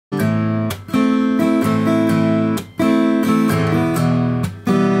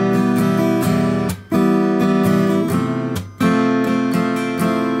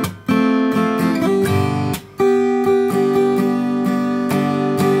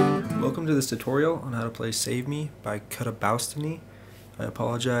to this tutorial on how to play Save Me by Kadebostany. I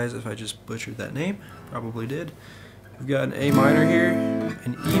apologize if I just butchered that name, probably did. We've got an A minor here,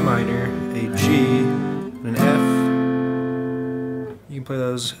 an E minor, a G, and an F. You can play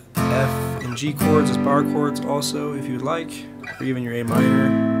those F and G chords as bar chords also if you'd like, or even your A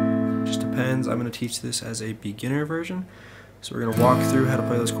minor. Just depends. I'm going to teach this as a beginner version. So we're going to walk through how to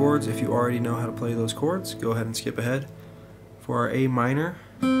play those chords. If you already know how to play those chords, go ahead and skip ahead. For our A minor,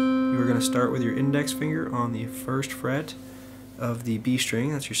 you're going to start with your index finger on the first fret of the B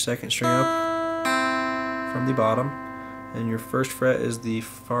string. That's your second string up from the bottom. And your first fret is the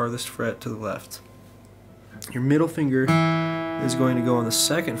farthest fret to the left. Your middle finger is going to go on the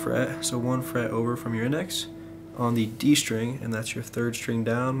second fret, so one fret over from your index, on the D string, and that's your third string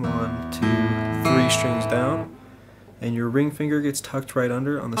down, 1, 2, 3 strings down. And your ring finger gets tucked right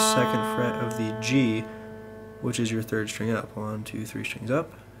under on the second fret of the G, which is your third string up. 1, 2, 3 strings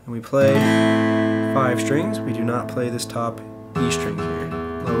up. And we play 5 strings. We do not play this top E string here,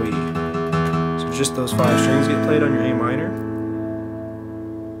 low E. So just those 5 strings get played on your A minor.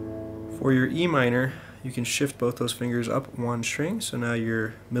 For your E minor, you can shift both those fingers up 1 string. So now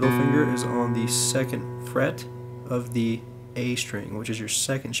your middle finger is on the second fret of the A string, which is your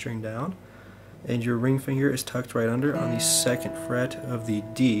second string down. And your ring finger is tucked right under on the second fret of the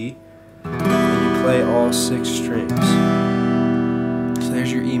D, and you play all 6 strings. So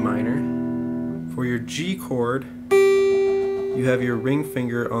there's your E minor. For your G chord, you have your ring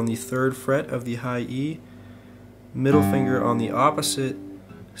finger on the third fret of the high E, middle finger on the opposite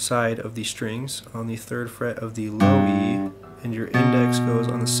side of the strings on the third fret of the low E, and your index goes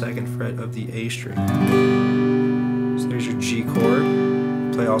on the second fret of the A string. So there's your G chord.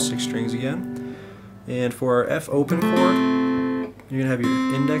 Play all 6 strings again. And for our F open chord, you're going to have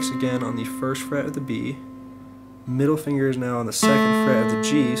your index again on the first fret of the B, middle finger is now on the second fret of the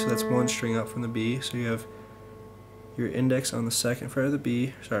G, so that's 1 string up from the B, so you have your index on the second fret of the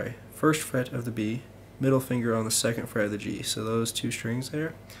B, first fret of the B, middle finger on the second fret of the G, so those 2 strings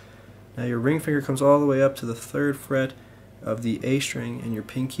there. Now your ring finger comes all the way up to the third fret of the A string, and your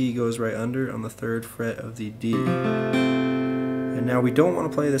pinky goes right under on the third fret of the D. And now we don't want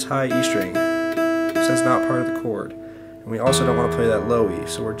to play this high E string, because that's not part of the chord. And we also don't want to play that low E,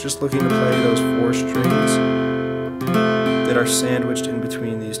 so we're just looking to play those 4 strings that are sandwiched in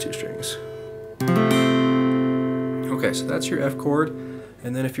between these 2 strings. Okay, so that's your F chord,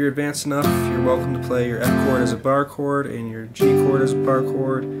 and then if you're advanced enough, you're welcome to play your F chord as a bar chord, and your G chord as a bar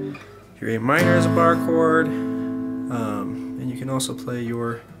chord, your A minor as a bar chord, and you can also play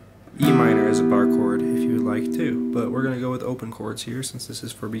your E minor as a bar chord if you would like to, but we're going to go with open chords here since this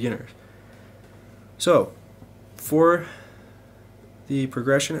is for beginners. So, for the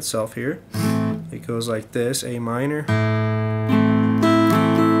progression itself here, it goes like this: A minor, E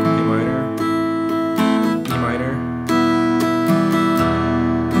minor,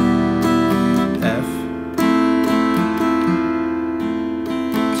 F,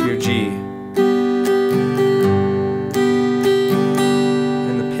 to your G.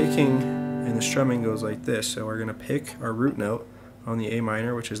 And the picking and the strumming goes like this. So we're going to pick our root note on the A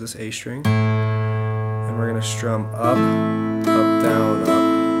minor, which is this A string. And we're going to strum up, up, down,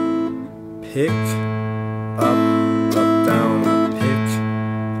 up, pick, up, down, up, pick,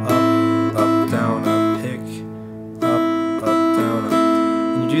 up, down, up, pick, up, down, up.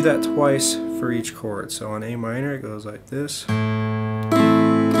 And you do that twice for each chord. So on A minor it goes like this. Now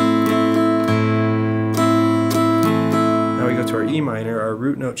we go to our E minor. Our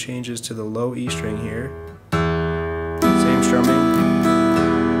root note changes to the low E string here. Same strumming.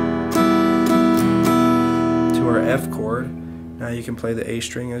 Our F chord. Now you can play the A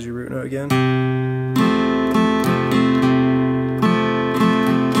string as your root note again.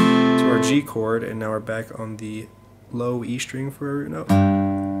 To our G chord, and now we're back on the low E string for our root note.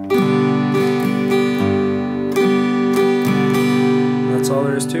 And that's all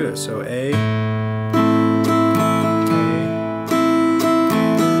there is to it. So A, E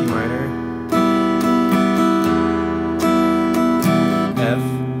minor, F,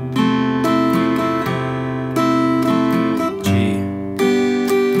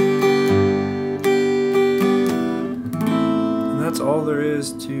 all there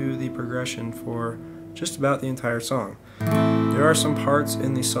is to the progression for just about the entire song. There are some parts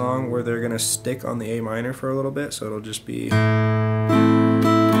in the song where they're going to stick on the A minor for a little bit, so it'll just be but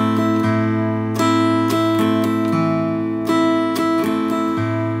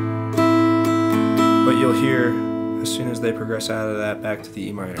you'll hear as soon as they progress out of that back to the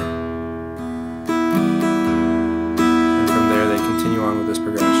E minor. And from there they continue on with this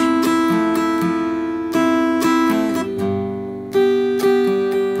progression.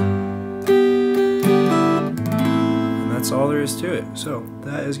 there is to it. So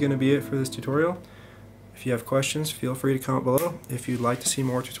that is going to be it for this tutorial. If you have questions, feel free to comment below. If you'd like to see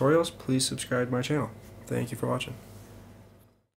more tutorials, please subscribe to my channel. Thank you for watching.